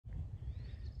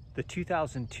The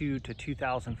 2002 to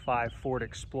 2005 Ford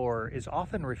Explorer is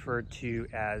often referred to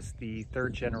as the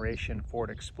third generation Ford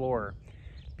Explorer.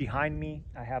 Behind me,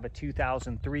 I have a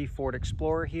 2003 Ford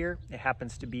Explorer here. It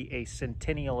happens to be a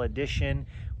Centennial Edition,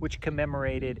 which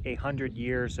commemorated 100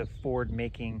 years of Ford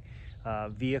making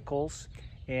vehicles.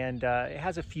 And it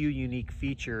has a few unique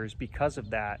features because of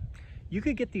that. You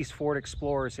could get these Ford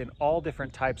Explorers in all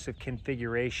different types of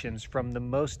configurations, from the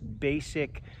most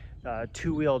basic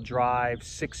two-wheel drive,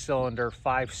 six-cylinder,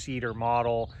 five-seater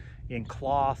model in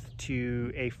cloth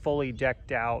to a fully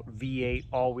decked out V8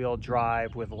 all-wheel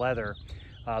drive with leather.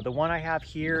 The one I have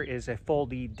here is a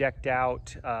fully decked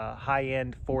out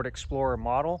high-end Ford Explorer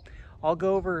model. I'll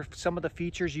go over some of the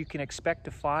features you can expect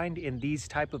to find in these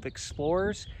type of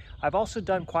Explorers. I've also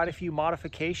done quite a few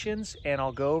modifications, and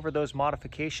I'll go over those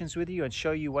modifications with you and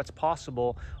show you what's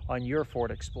possible on your Ford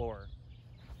Explorer.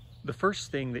 The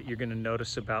first thing that you're going to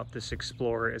notice about this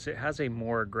Explorer is it has a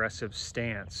more aggressive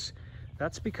stance.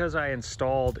 That's because I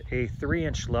installed a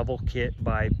 3-inch level kit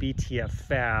by BTF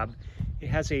Fab. It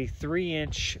has a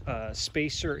 3-inch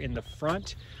spacer in the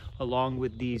front, along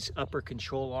with these upper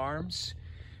control arms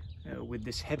with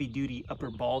this heavy-duty upper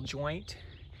ball joint.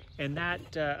 And that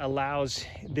allows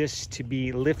this to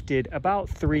be lifted about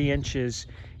 3 inches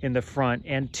in the front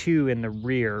and 2 in the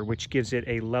rear, which gives it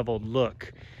a leveled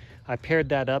look. I paired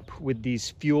that up with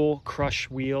these Fuel Crush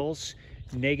wheels,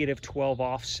 -12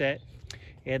 offset,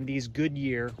 and these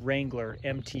Goodyear Wrangler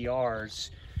MTRs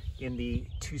in the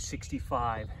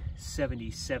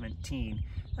 265/70/17.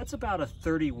 That's about a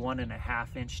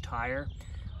 31.5-inch tire.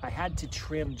 I had to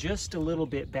trim just a little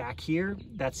bit back here.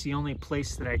 That's the only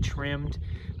place that I trimmed.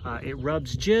 It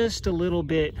rubs just a little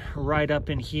bit right up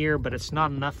in here, but it's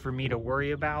not enough for me to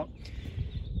worry about.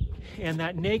 And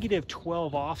that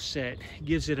 -12 offset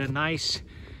gives it a nice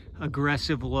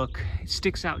aggressive look. It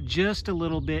sticks out just a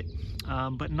little bit,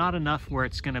 but not enough where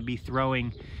it's going to be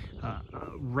throwing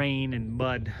rain and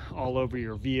mud all over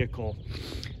your vehicle.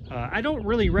 I don't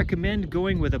really recommend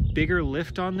going with a bigger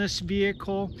lift on this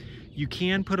vehicle. You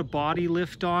can put a body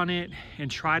lift on it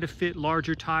and try to fit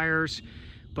larger tires,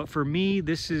 but for me,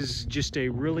 this is just a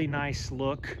really nice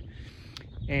look,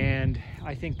 and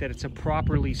I think that it's a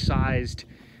properly sized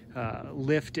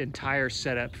lift and tire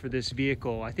setup for this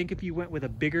vehicle. I think if you went with a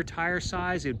bigger tire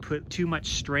size, it'd put too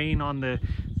much strain on the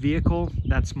vehicle.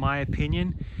 That's my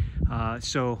opinion.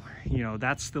 So, you know,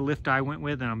 that's the lift I went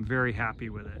with, and I'm very happy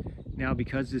with it. Now,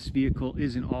 because this vehicle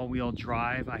is an all-wheel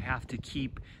drive, I have to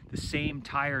keep the same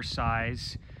tire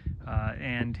size,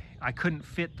 and I couldn't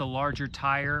fit the larger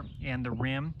tire and the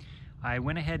rim. I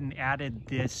went ahead and added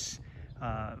this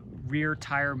rear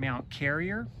tire mount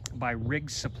carrier by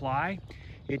Riggs Supply.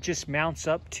 It just mounts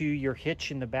up to your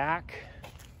hitch in the back.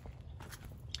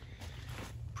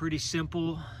 Pretty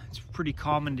simple. It's pretty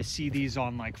common to see these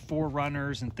on like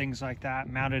 4Runners and things like that,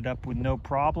 mounted up with no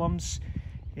problems.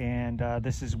 And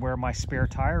this is where my spare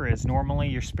tire is. Normally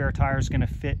your spare tire is going to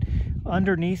fit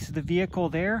underneath the vehicle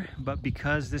there, but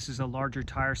because this is a larger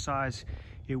tire size,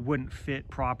 it wouldn't fit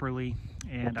properly,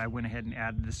 and I went ahead and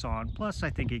added this on. Plus, I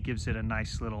think it gives it a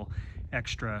nice little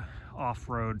extra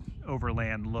off-road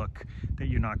overland look that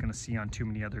you're not going to see on too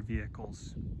many other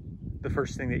vehicles. The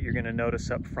first thing that you're going to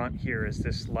notice up front here is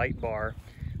this light bar.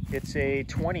 It's a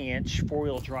 20-inch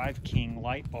 4-wheel drive King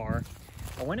light bar.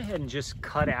 I went ahead and just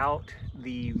cut out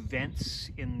the vents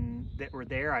that were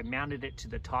there. I mounted it to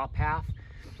the top half.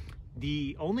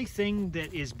 The only thing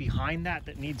that is behind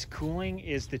that needs cooling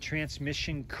is the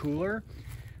transmission cooler,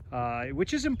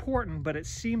 which is important, but it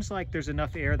seems like there's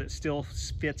enough air that still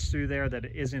fits through there that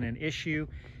it isn't an issue.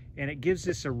 And it gives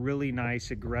this a really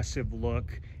nice aggressive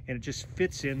look, and it just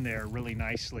fits in there really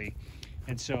nicely.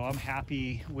 And so I'm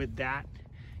happy with that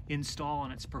install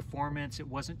and its performance. It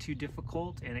wasn't too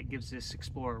difficult, and it gives this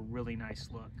Explorer a really nice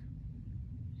look.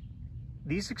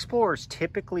 These Explorers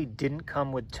typically didn't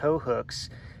come with tow hooks,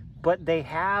 but they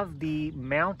have the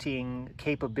mounting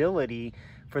capability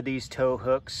for these tow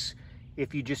hooks.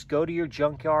 If you just go to your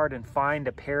junkyard and find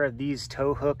a pair of these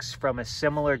tow hooks from a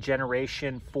similar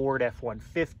generation Ford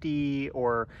F-150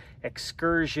 or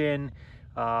Excursion,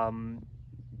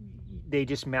 they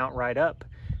just mount right up.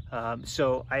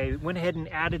 So I went ahead and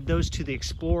added those to the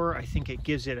Explorer. I think it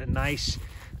gives it a nice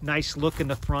look in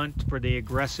the front for the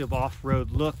aggressive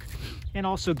off-road look, and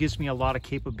also gives me a lot of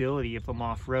capability if I'm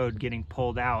off-road, getting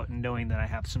pulled out and knowing that I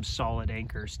have some solid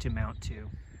anchors to mount to.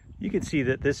 You can see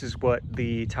that this is what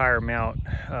the tire mount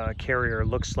carrier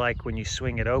looks like when you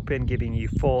swing it open, giving you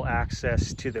full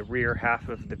access to the rear half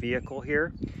of the vehicle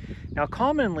here. Now,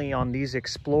 commonly on these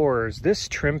Explorers, this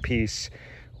trim piece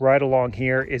right along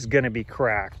here is going to be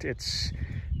cracked. It's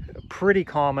pretty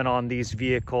common on these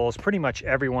vehicles. Pretty much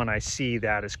everyone I see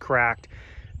that is cracked.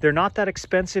 They're not that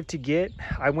expensive to get.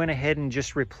 I went ahead and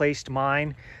just replaced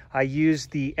mine. I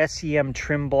used the SEM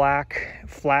trim black,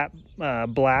 flat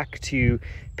black, to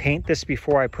paint this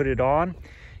before I put it on.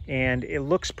 And it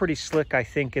looks pretty slick, I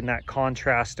think, in that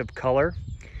contrast of color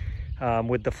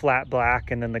with the flat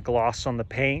black and then the gloss on the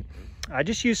paint. I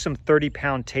just used some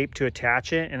 30-pound tape to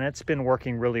attach it, and it's been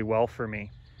working really well for me.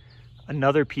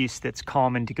 Another piece that's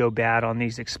common to go bad on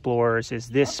these Explorers is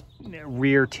this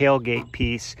rear tailgate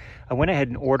piece. I went ahead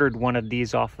and ordered one of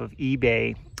these off of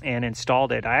eBay and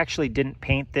installed it. I actually didn't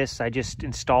paint this, I just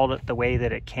installed it the way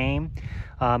that it came.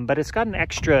 But it's got an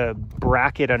extra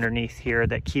bracket underneath here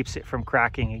that keeps it from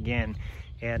cracking again,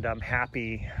 and I'm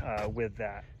happy with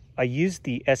that. I used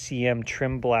the SEM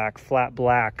trim black, flat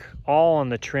black, all on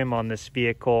the trim on this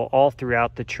vehicle, all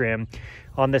throughout the trim.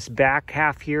 On this back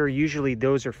half here, usually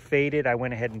those are faded. I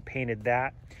went ahead and painted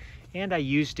that, and I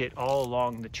used it all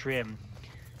along the trim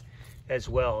as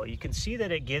well. You can see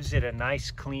that it gives it a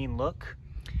nice clean look,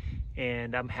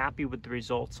 and I'm happy with the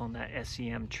results on that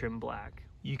SEM trim black.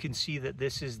 You can see that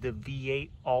this is the V8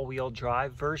 all-wheel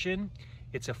drive version.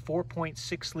 It's a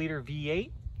 4.6 liter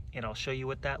V8, and I'll show you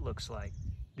what that looks like.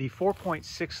 The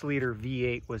 4.6 liter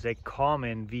V8 was a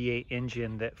common V8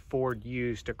 engine that Ford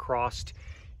used across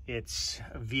its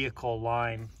vehicle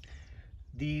line.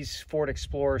 These Ford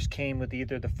Explorers came with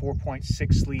either the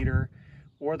 4.6 liter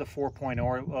or the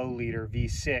 4.0 liter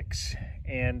V6.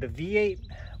 And the V8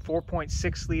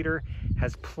 4.6 liter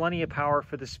has plenty of power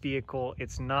for this vehicle.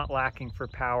 It's not lacking for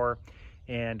power,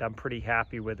 and I'm pretty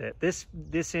happy with it.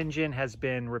 This engine has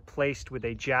been replaced with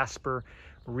a Jasper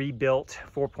rebuilt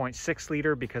 4.6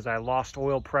 liter because I lost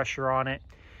oil pressure on it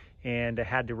and I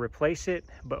had to replace it.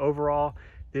 But overall,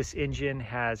 this engine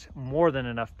has more than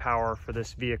enough power for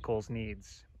this vehicle's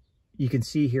needs. You can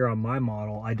see here on my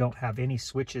model, I don't have any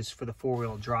switches for the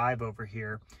four-wheel drive over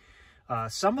here.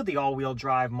 Some of the all-wheel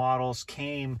drive models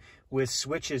came with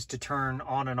switches to turn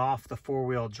on and off the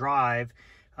four-wheel drive,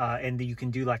 and you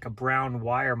can do like a brown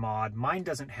wire mod. Mine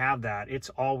doesn't have that. It's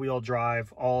all-wheel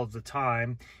drive all of the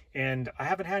time, and I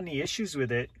haven't had any issues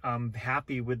with it. I'm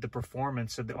happy with the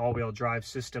performance of the all-wheel drive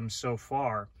system so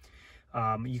far.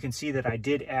 You can see that I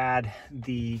did add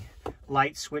the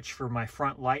light switch for my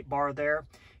front light bar there.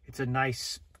 It's a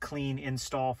nice clean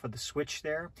install for the switch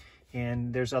there,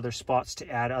 and there's other spots to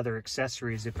add other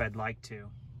accessories if I'd like to.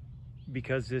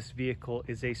 Because this vehicle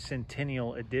is a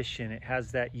Centennial Edition, it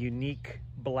has that unique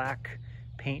black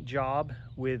paint job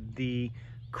with the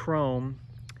chrome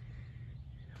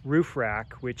roof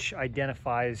rack, which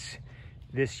identifies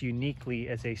this uniquely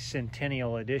as a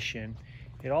Centennial Edition.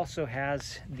 It also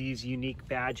has these unique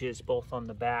badges both on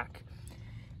the back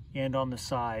and on the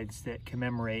sides that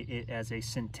commemorate it as a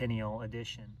Centennial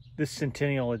Edition. This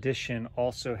Centennial Edition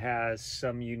also has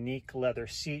some unique leather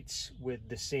seats with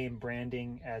the same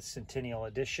branding as Centennial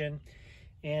Edition,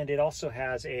 and it also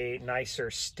has a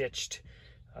nicer stitched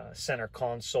center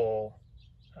console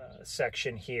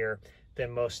section here than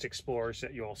most Explorers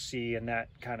that you'll see, and that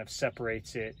kind of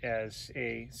separates it as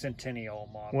a Centennial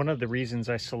model. One of the reasons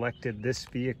I selected this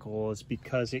vehicle is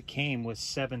because it came with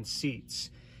 7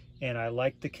 seats, and I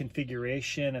like the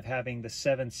configuration of having the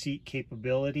 7-seat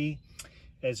capability,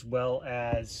 as well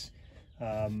as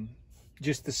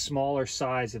just the smaller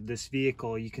size of this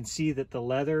vehicle. You can see that the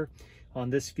leather on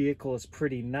this vehicle is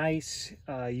pretty nice.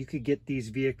 You could get these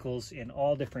vehicles in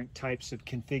all different types of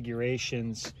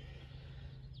configurations,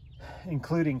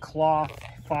 including cloth,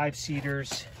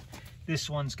 5-seaters. This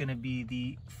one's going to be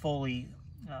the fully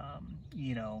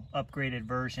upgraded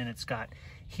version. It's got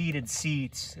heated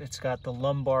seats, it's got the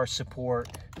lumbar support,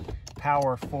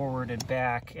 power forward and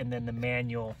back, and then the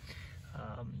manual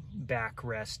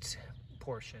backrest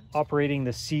portion. Operating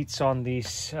the seats on these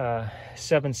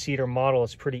 7-seater model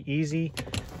is pretty easy.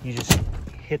 You just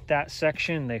hit that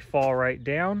section, they fall right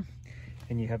down,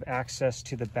 and you have access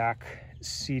to the back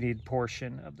seated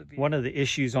portion of the vehicle. One of the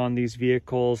issues on these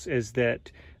vehicles is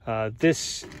that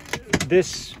this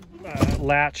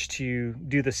latch to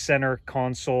do the center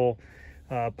console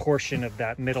portion of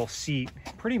that middle seat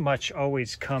pretty much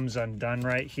always comes undone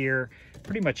right here.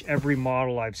 Pretty much every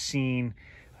model I've seen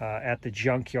at the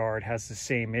junkyard has the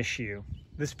same issue.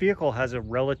 This vehicle has a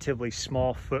relatively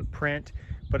small footprint,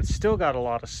 but it's still got a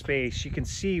lot of space. You can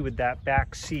see with that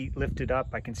back seat lifted up,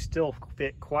 I can still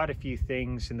fit quite a few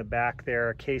things in the back there,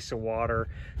 a case of water,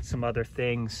 some other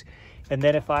things. And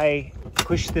then if I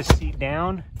push this seat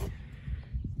down,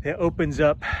 it opens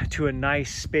up to a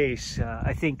nice space.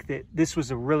 I think that this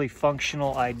was a really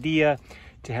functional idea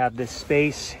to have this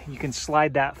space. You can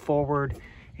slide that forward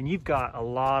and you've got a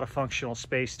lot of functional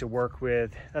space to work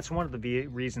with. That's one of the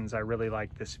reasons I really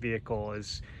like this vehicle,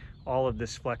 is all of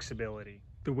this flexibility.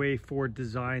 The way Ford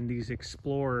designed these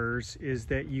Explorers is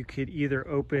that you could either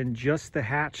open just the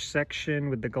hatch section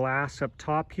with the glass up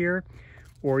top here,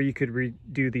 or you could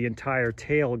redo the entire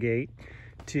tailgate.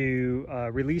 To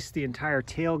release the entire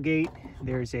tailgate,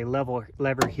 there's a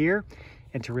lever here,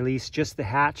 and to release just the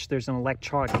hatch, there's an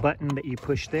electronic button that you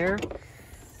push there,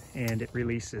 and it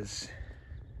releases.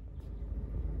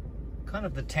 Kind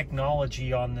of the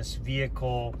technology on this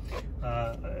vehicle,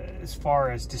 as far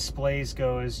as displays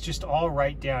go, is just all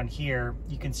right down here.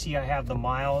 You can see I have the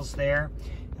miles there,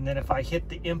 and then if I hit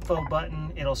the info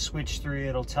button, it'll switch through.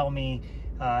 It'll tell me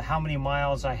how many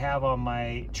miles I have on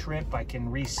my trip. I can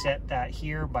reset that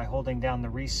here by holding down the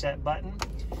reset button.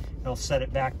 It'll set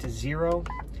it back to 0.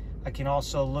 I can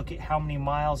also look at how many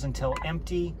miles until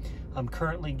empty. I'm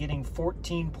currently getting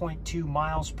 14.2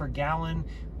 miles per gallon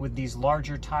with these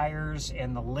larger tires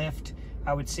and the lift.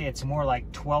 I would say it's more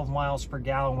like 12 miles per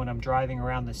gallon when I'm driving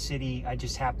around the city. I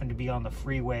just happened to be on the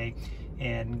freeway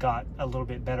and got a little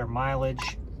bit better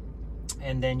mileage.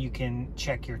 And then you can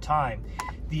check your time.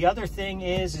 The other thing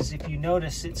is if you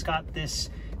notice, it's got this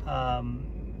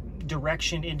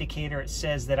direction indicator. It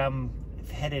says that I'm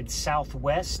headed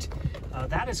southwest.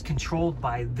 That is controlled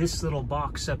by this little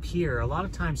box up here. A lot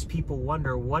of times people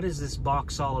wonder, what is this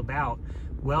box all about?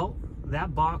 Well,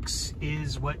 that box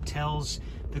is what tells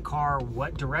the car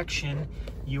what direction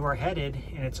you are headed,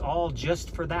 and it's all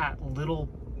just for that little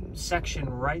section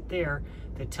right there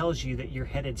that tells you that you're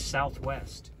headed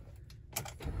southwest.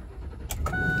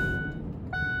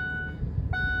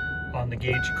 On the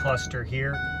gauge cluster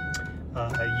here,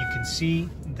 you can see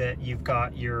that you've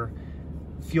got your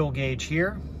fuel gauge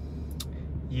here,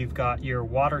 you've got your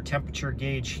water temperature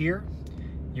gauge here,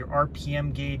 your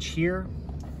RPM gauge here,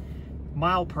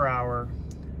 mile per hour,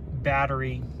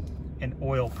 battery, and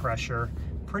oil pressure.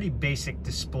 Pretty basic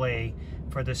display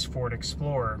for this Ford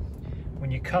Explorer. When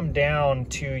you come down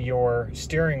to your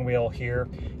steering wheel here,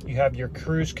 you have your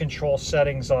cruise control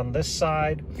settings on this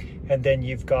side, and then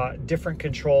you've got different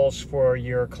controls for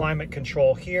your climate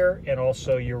control here and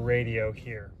also your radio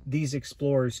here. These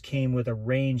Explorers came with a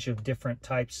range of different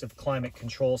types of climate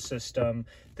control system.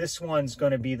 This one's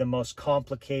going to be the most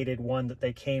complicated one that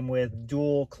they came with,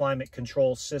 dual climate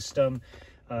control system.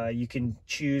 You can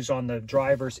choose on the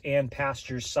driver's and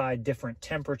passenger's side different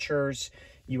temperatures.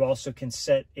 You also can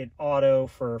set it auto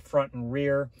for front and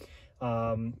rear.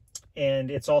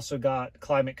 And it's also got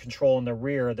climate control in the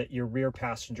rear that your rear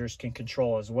passengers can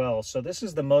control as well. So this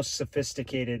is the most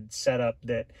sophisticated setup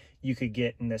that you could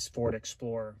get in this Ford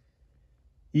Explorer.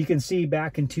 You can see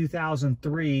back in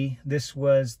 2003, this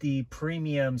was the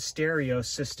premium stereo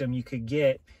system you could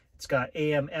get. It's got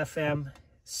AM, FM,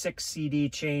 6 CD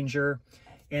changer,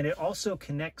 and it also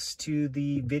connects to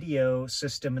the video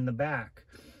system in the back.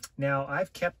 Now,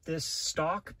 I've kept this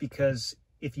stock because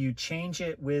if you change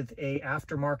it with a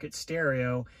aftermarket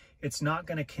stereo, it's not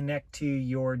going to connect to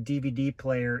your DVD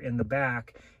player in the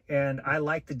back. And I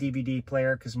like the DVD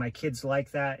player because my kids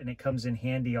like that, and it comes in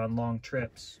handy on long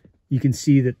trips. You can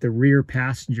see that the rear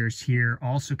passengers here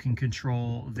also can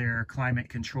control their climate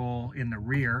control in the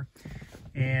rear.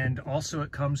 And also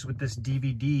it comes with this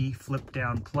DVD flip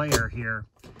down player here.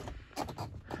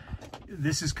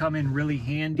 This has come in really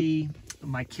handy.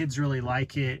 My kids really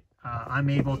like it. I'm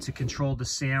able to control the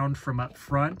sound from up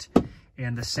front,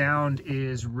 and the sound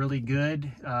is really good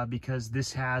because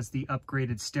this has the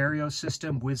upgraded stereo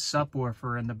system with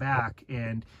subwoofer in the back,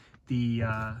 and the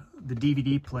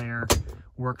DVD player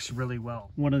works really well.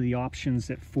 One of the options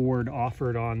that Ford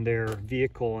offered on their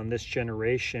vehicle in this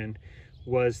generation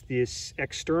was this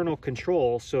external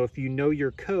control. So if you know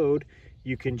your code,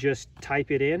 you can just type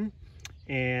it in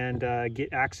and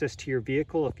get access to your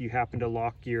vehicle if you happen to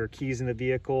lock your keys in the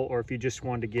vehicle, or if you just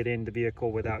want to get in the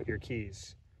vehicle without your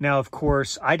keys. Now, of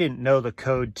course, I didn't know the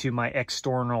code to my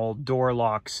external door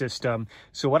lock system.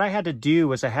 So what I had to do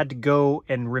was I had to go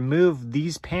and remove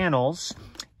these panels,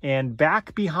 and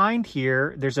back behind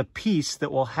here, there's a piece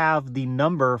that will have the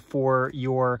number for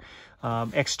your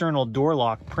external door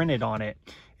lock printed on it.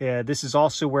 This is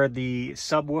also where the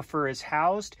subwoofer is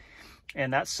housed.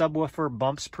 And that subwoofer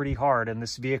bumps pretty hard in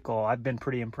this vehicle. I've been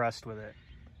pretty impressed with it.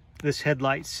 This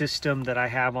headlight system that I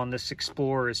have on this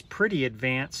Explorer is pretty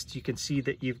advanced. You can see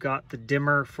that you've got the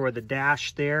dimmer for the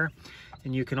dash there.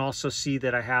 And you can also see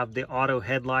that I have the auto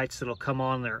headlights that'll come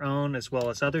on their own, as well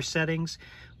as other settings.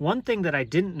 One thing that I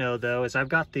didn't know though is I've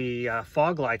got the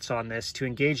fog lights on this. To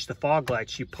engage the fog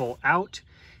lights, you pull out,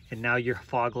 and now your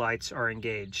fog lights are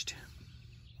engaged.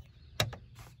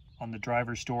 on the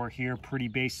driver's door here. Pretty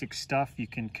basic stuff. You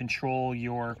can control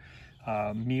your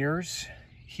mirrors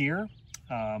here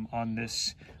on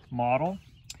this model.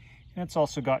 And it's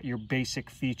also got your basic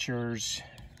features,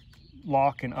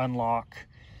 lock and unlock,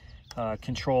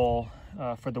 control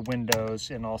for the windows,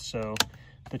 and also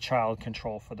the child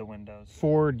control for the windows.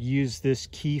 Ford used this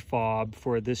key fob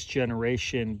for this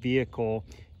generation vehicle.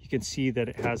 You can see that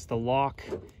it has the lock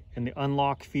and the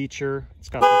unlock feature. It's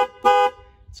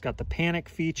got the panic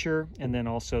feature, and then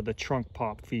also the trunk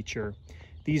pop feature.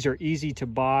 These are easy to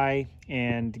buy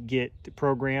and get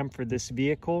programmed for this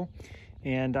vehicle,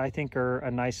 and I think are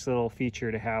a nice little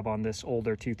feature to have on this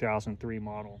older 2003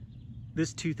 model.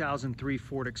 This 2003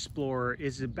 Ford Explorer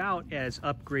is about as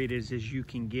upgraded as you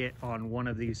can get on one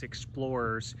of these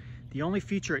Explorers. The only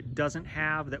feature it doesn't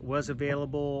have that was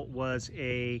available was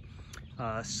a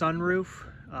sunroof.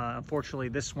 Unfortunately,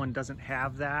 this one doesn't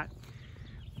have that,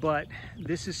 but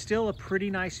this is still a pretty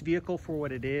nice vehicle for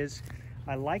what it is.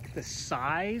 I like the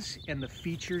size and the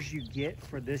features you get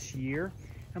for this year,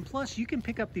 and plus you can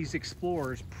pick up these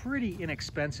Explorers pretty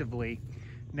inexpensively.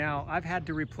 Now, I've had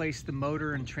to replace the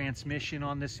motor and transmission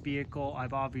on this vehicle.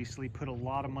 I've obviously put a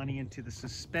lot of money into the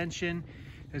suspension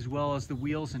as well as the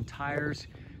wheels and tires,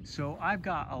 so I've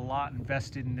got a lot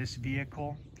invested in this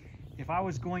vehicle. If I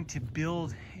was going to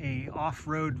build a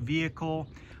off-road vehicle,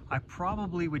 I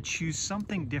probably would choose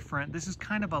something different. This is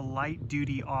kind of a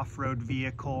light-duty off-road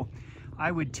vehicle. I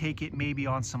would take it maybe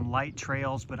on some light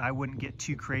trails, but I wouldn't get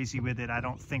too crazy with it. I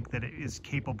don't think that it is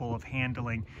capable of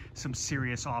handling some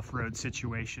serious off-road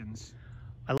situations.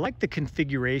 I like the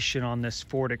configuration on this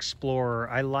Ford Explorer.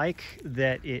 I like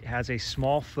that it has a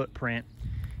small footprint.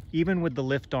 Even with the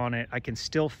lift on it, I can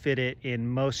still fit it in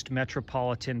most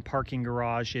metropolitan parking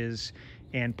garages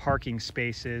and parking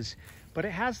spaces. But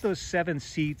it has those 7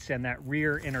 seats and that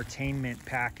rear entertainment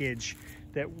package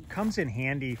that comes in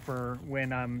handy for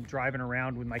when I'm driving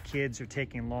around with my kids or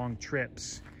taking long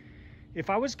trips. If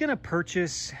I was gonna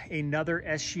purchase another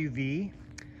SUV,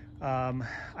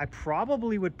 I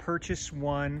probably would purchase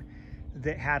one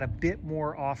that had a bit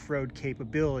more off-road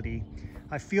capability.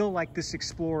 I feel like this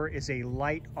Explorer is a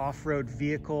light off-road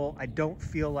vehicle. I don't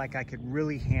feel like I could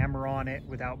really hammer on it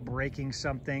without breaking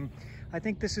something. I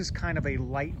think this is kind of a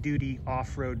light-duty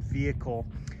off-road vehicle.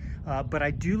 But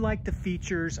I do like the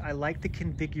features, I like the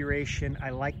configuration,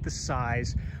 I like the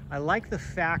size. I like the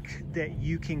fact that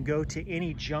you can go to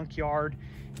any junkyard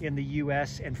in the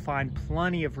US and find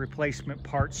plenty of replacement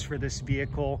parts for this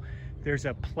vehicle. There's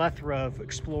a plethora of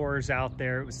Explorers out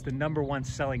there. It was the #1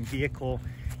 selling vehicle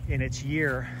in its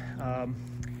year. And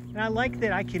I like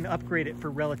that I can upgrade it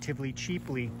for relatively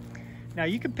cheaply. Now,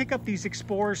 you can pick up these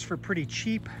Explorers for pretty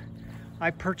cheap. I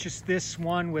purchased this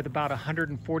one with about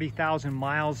 140,000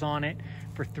 miles on it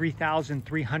for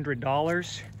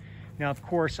 $3,300. Now, of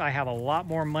course, I have a lot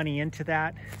more money into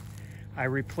that. I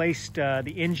replaced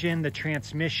the engine, the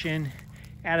transmission,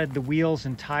 added the wheels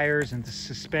and tires and the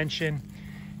suspension.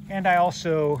 And I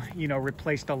also,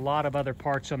 replaced a lot of other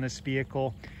parts on this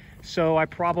vehicle. So I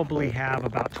probably have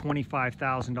about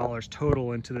 $25,000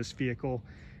 total into this vehicle,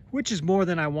 which is more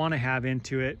than I want to have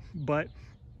into it. But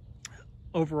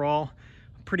overall,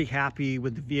 I'm pretty happy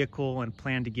with the vehicle and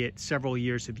plan to get several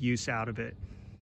years of use out of it.